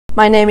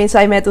My name is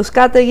Aimet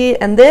Uskategi,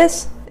 and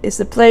this is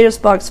the Players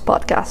Box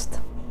podcast.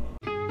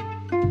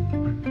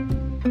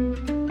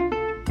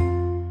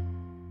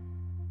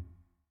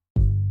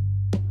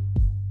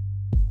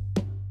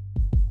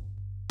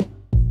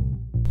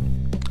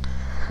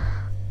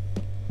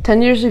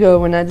 Ten years ago,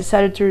 when I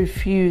decided to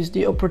refuse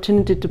the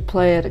opportunity to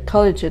play at a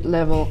collegiate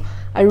level,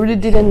 I really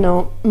didn't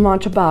know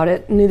much about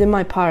it, neither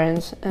my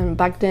parents, and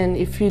back then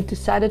if you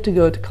decided to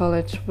go to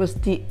college was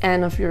the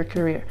end of your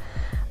career.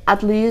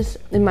 At least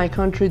in my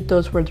country,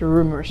 those were the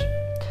rumors.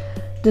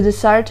 The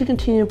desire to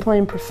continue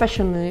playing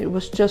professionally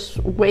was just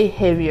way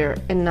heavier,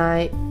 and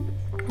I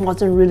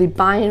wasn't really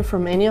buying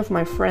from any of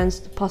my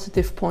friends the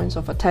positive points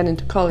of attending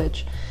to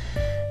college.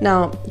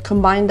 Now,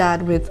 combine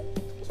that with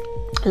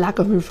lack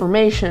of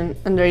information,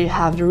 and there you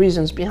have the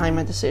reasons behind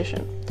my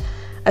decision.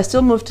 I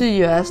still moved to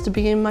the US to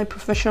begin my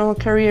professional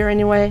career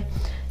anyway,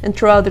 and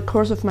throughout the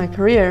course of my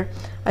career,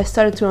 I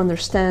started to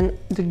understand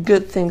the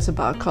good things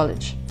about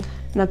college.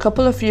 And a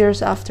couple of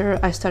years after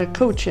I started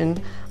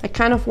coaching, I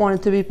kind of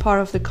wanted to be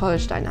part of the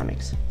college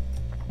dynamics.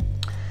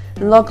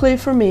 And luckily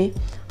for me,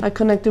 I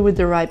connected with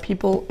the right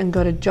people and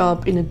got a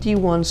job in a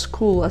D1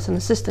 school as an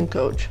assistant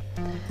coach.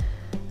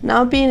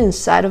 Now being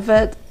inside of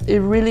it,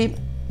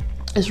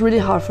 it's really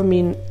hard for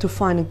me to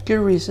find a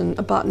good reason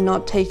about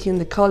not taking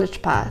the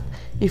college path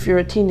if you're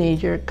a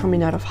teenager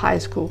coming out of high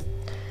school.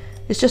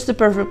 It's just the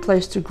perfect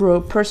place to grow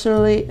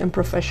personally and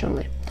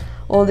professionally.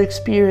 All the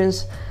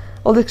experiences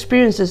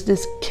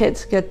these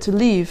kids get to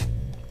live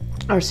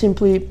are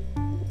simply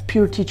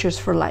pure teachers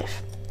for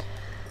life.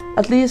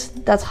 At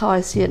least that's how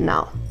I see it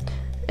now.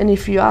 And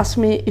if you ask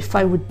me if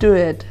I would do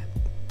it,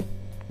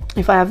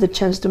 if I have the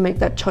chance to make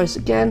that choice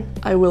again,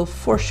 I will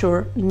for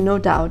sure, no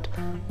doubt,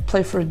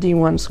 play for a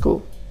D1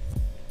 school.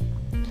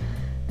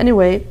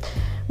 Anyway,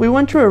 we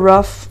went through a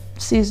rough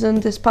season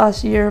this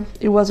past year.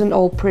 It wasn't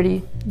all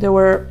pretty. There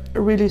were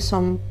really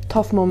some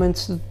tough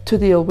moments to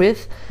deal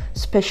with,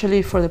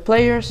 especially for the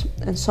players,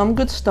 and some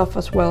good stuff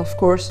as well, of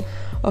course,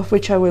 of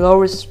which I will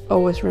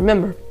always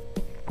remember.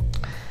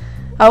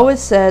 I always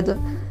said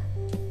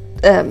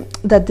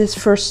that this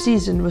first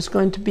season was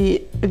going to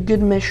be a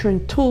good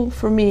measuring tool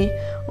for me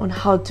on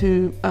how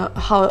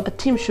a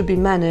team should be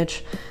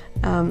managed,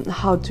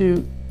 how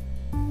to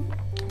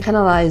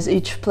analyze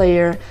each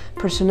player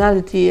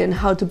personality, and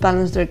how to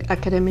balance their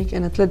academic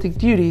and athletic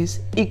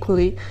duties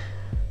equally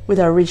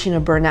without reaching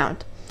a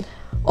burnout.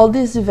 All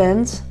these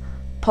events,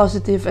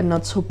 positive and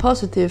not so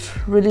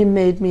positive, really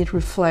made me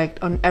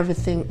reflect on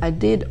everything I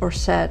did or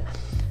said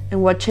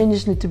and what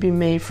changes need to be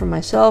made for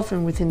myself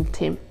and within the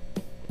team.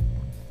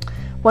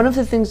 One of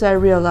the things I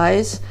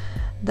realized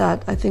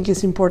that I think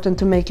is important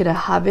to make it a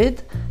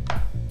habit,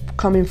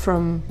 coming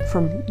from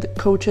the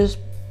coach's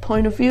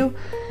point of view,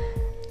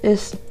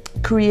 is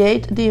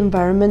create the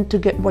environment to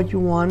get what you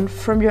want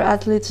from your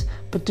athletes,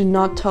 but do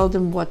not tell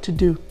them what to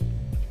do.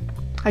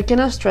 I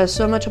cannot stress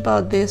so much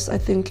about this. I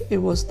think it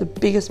was the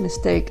biggest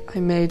mistake I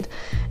made,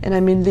 and I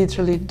mean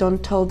literally,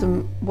 don't tell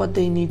them what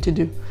they need to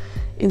do.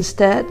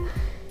 Instead,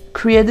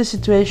 create a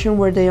situation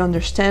where they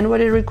understand what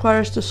it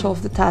requires to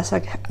solve the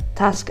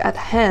task at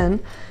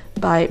hand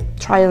by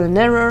trial and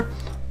error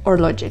or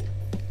logic.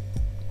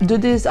 Do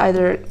this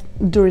either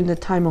during the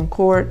time on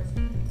court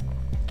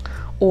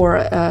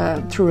or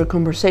through a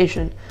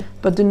conversation,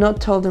 but do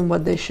not tell them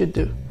what they should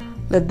do.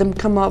 Let them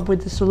come up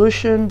with the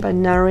solution by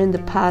narrowing the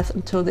path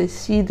until they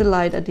see the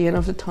light at the end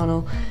of the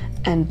tunnel,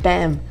 and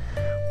bam,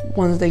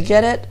 once they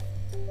get it,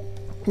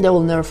 they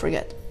will never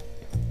forget.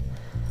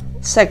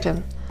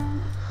 Second,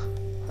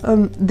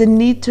 the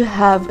need to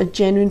have a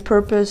genuine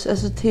purpose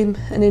as a team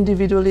and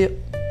individually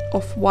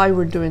of why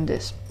we're doing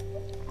this.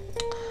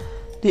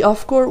 The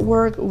off-court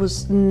work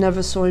was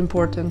never so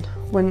important.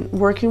 When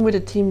working with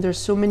a team, there's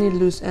so many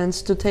loose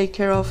ends to take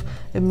care of,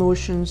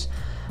 emotions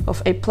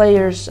of a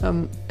players,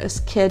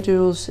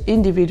 schedules,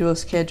 individual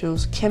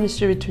schedules,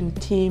 chemistry between the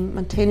team,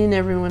 maintaining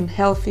everyone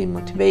healthy,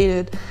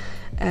 motivated,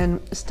 and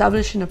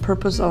establishing a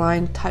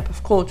purpose-aligned type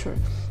of culture.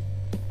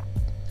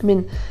 I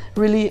mean,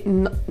 really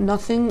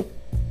nothing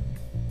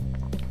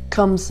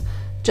comes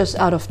just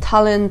out of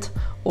talent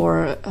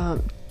or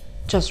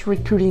just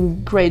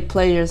recruiting great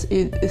players.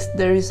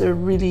 There is a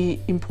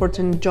really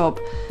important job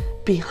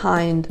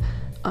behind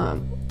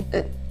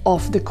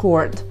off the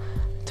court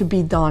to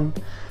be done,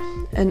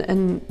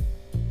 and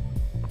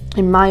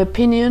in my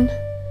opinion,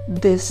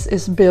 this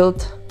is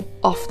built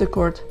off the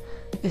court.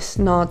 It's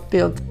not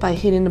built by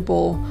hitting the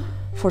ball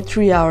for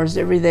 3 hours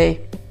every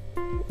day.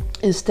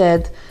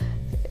 Instead,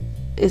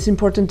 it's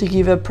important to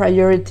give a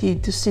priority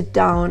to sit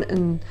down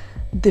and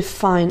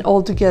define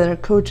all together,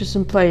 coaches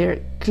and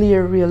player,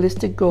 clear,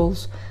 realistic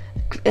goals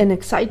and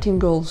exciting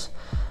goals,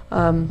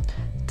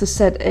 to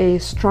set a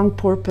strong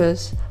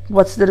purpose.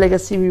 What's the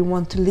legacy we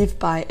want to live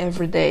by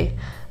every day?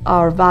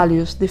 Our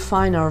values,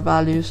 define our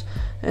values,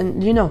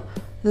 and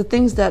the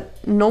things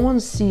that no one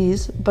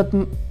sees but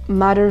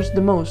matters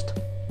the most.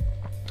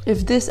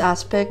 If this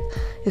aspect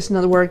is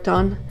not worked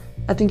on,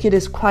 I think it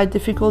is quite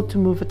difficult to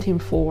move a team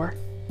forward.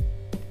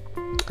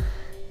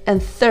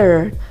 And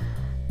third,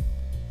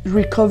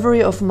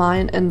 recovery of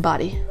mind and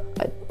body.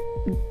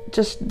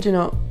 just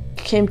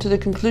came to the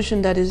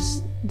conclusion that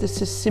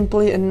this is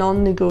simply a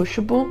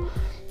non-negotiable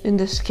in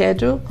the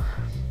schedule.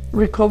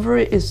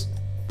 Recovery is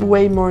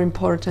way more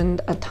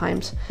important at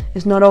times.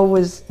 It's not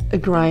always a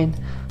grind.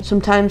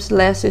 Sometimes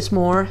less is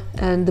more,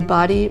 and the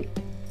body,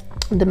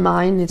 the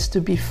mind needs to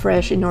be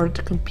fresh in order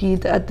to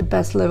compete at the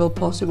best level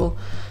possible.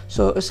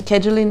 So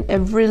scheduling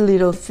every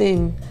little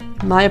thing,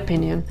 in my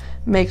opinion,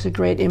 makes a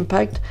great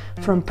impact,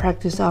 from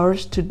practice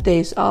hours to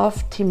days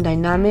off, team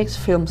dynamics,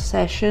 film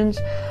sessions,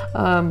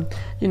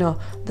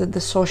 the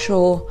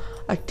social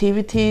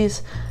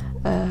activities,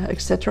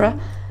 etc.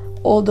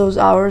 All those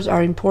hours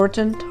are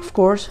important, of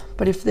course,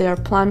 but if they are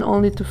planned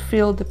only to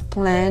fill the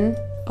plan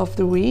of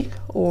the week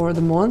or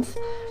the month,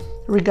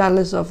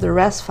 regardless of the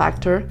rest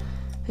factor,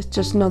 it's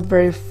just not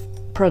very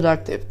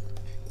productive.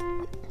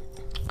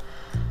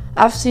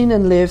 I've seen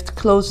and lived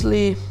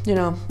closely,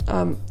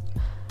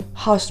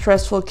 how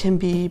stressful it can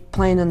be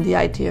playing on the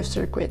ITF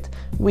circuit,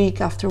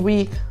 week after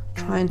week,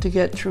 trying to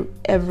get through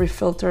every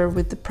filter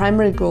with the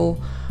primary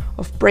goal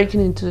of breaking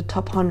into the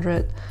top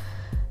 100.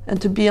 And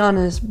to be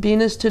honest,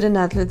 being a student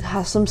athlete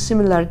has some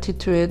similarity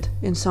to it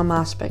in some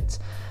aspects.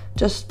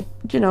 Just,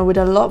 with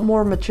a lot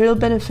more material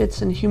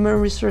benefits and human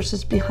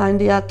resources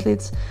behind the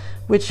athletes,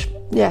 which,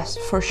 yes,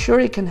 for sure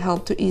it can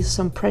help to ease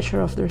some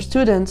pressure off their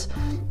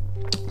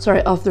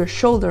off their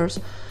shoulders,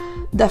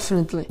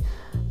 definitely.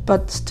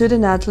 But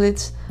student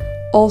athletes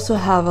also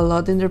have a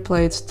lot in their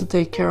plates to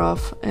take care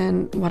of,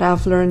 and what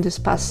I've learned this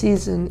past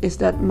season is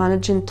that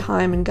managing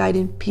time and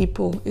guiding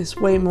people is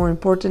way more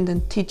important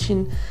than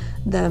teaching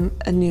them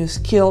a new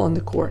skill on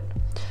the court.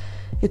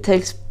 It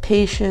takes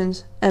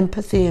patience,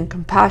 empathy, and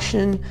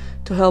compassion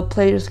to help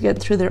players get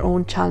through their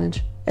own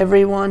challenge.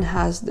 Everyone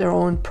has their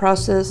own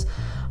process,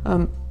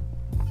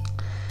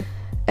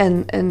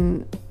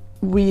 and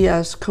we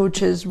as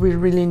coaches, we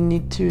really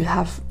need to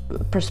have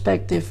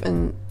perspective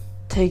and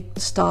take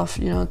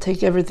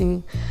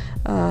everything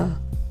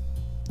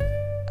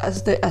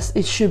as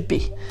it should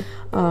be.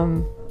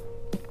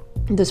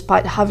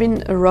 Despite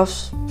having a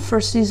rough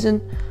first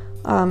season,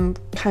 I'm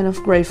kind of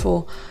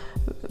grateful,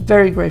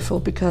 very grateful,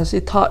 because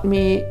it taught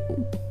me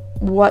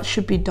what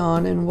should be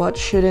done and what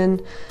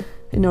shouldn't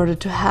in order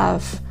to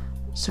have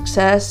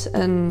success,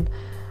 and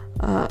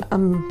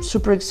I'm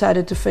super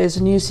excited to face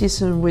a new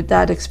season with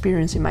that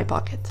experience in my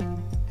pocket.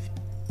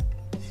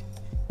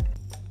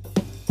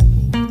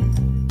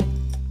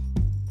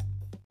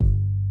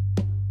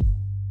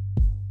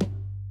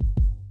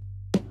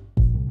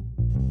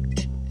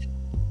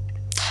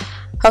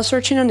 I was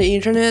searching on the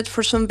internet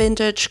for some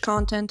vintage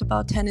content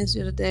about tennis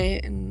the other day,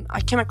 and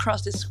I came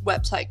across this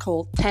website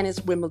called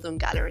Wimbledon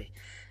Gallery.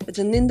 It's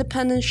an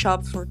independent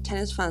shop for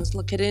tennis fans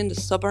located in the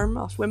suburb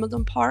of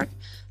Wimbledon Park,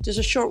 just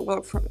a short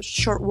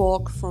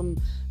walk from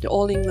the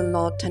All England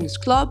Law Tennis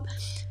Club.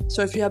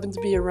 So if you happen to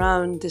be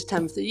around this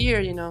time of the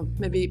year,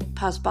 maybe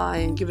pass by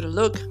and give it a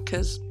look,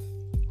 because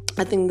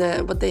I think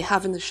that what they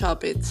have in the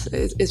shop it's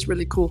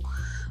really cool.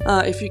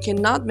 If you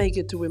cannot make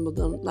it to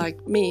Wimbledon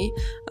like me,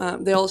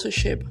 they also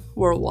ship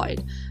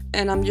worldwide.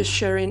 And I'm just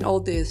sharing all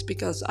this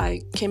because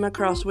I came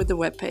across with the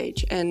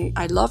webpage and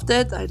I loved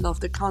it. I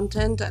love the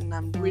content, and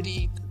I'm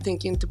really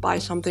thinking to buy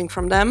something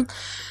from them,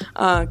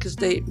 because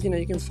they,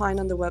 you can find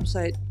on the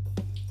website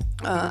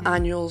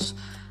annuals,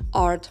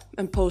 art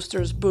and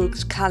posters,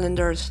 books,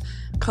 calendars,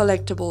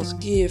 collectibles,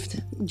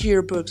 gift,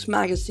 yearbooks,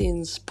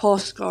 magazines,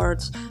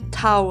 postcards,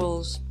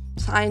 towels,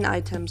 sign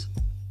items.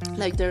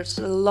 Like, there's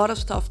a lot of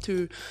stuff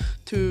to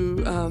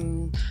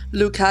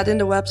look at in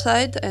the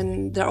website,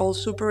 and they're all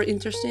super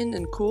interesting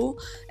and cool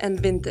and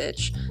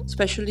vintage.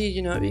 Especially,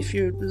 if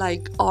you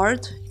like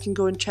art, you can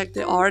go and check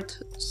the art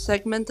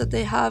segment that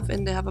they have,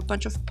 and they have a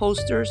bunch of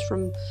posters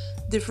from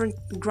different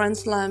Grand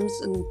Slams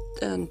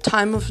and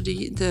time of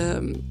the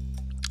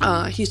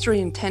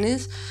history in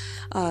tennis.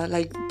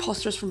 Like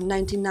posters from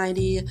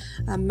 1990,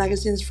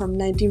 magazines from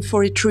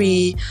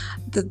 1943.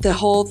 The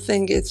whole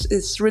thing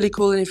it's really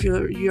cool. And if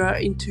you're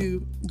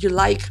into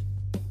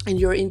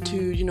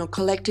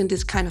collecting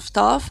this kind of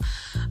stuff,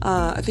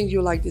 I think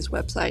you'll like this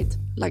website,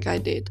 like I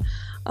did.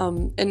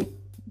 And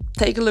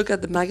take a look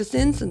at the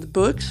magazines and the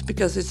books,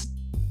 because it's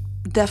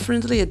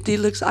definitely a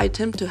deluxe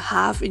item to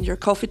have in your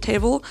coffee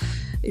table.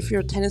 If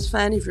you're a tennis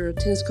fan, if you're a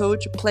tennis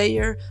coach, a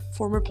player,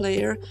 former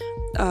player,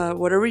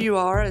 whatever you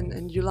are,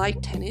 and you like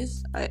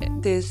tennis,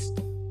 these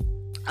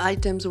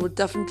items would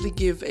definitely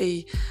give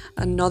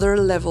another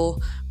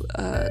level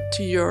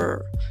to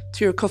your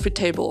coffee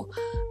table.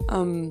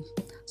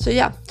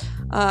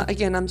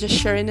 Again, I'm just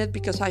sharing it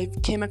because I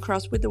came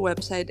across with the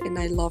website and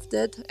I loved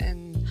it,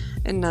 and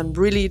I'm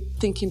really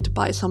thinking to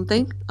buy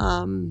something.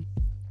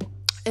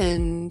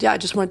 I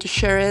just wanted to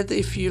share it.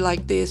 If you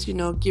like this,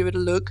 give it a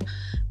look,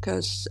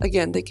 because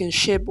again, they can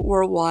ship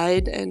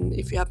worldwide, and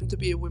if you happen to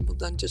be at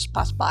Wimbledon, just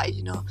pass by,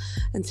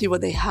 and see what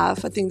they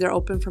have. I think they're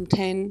open from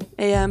 10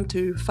 a.m.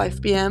 to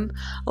 5 p.m.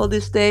 all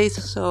these days.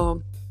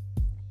 So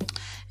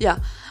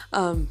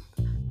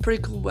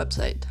pretty cool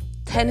website.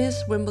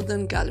 Tennis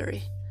Wimbledon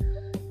Gallery.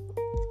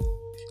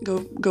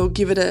 Go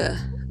give it a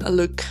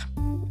look.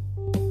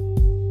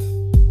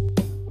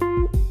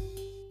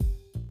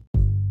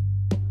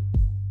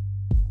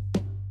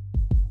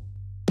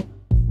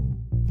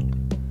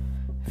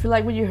 If you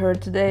like what you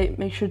heard today,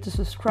 make sure to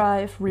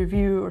subscribe,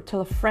 review, or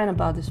tell a friend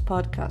about this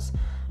podcast.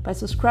 By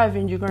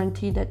subscribing, you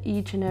guarantee that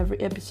each and every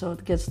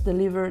episode gets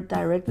delivered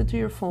directly to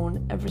your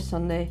phone every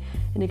Sunday,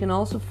 and you can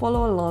also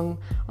follow along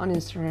on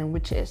Instagram,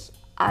 which is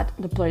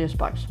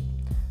 @thepleasuresbox.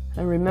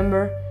 And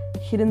remember,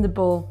 hitting the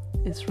ball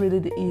is really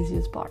the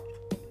easiest part.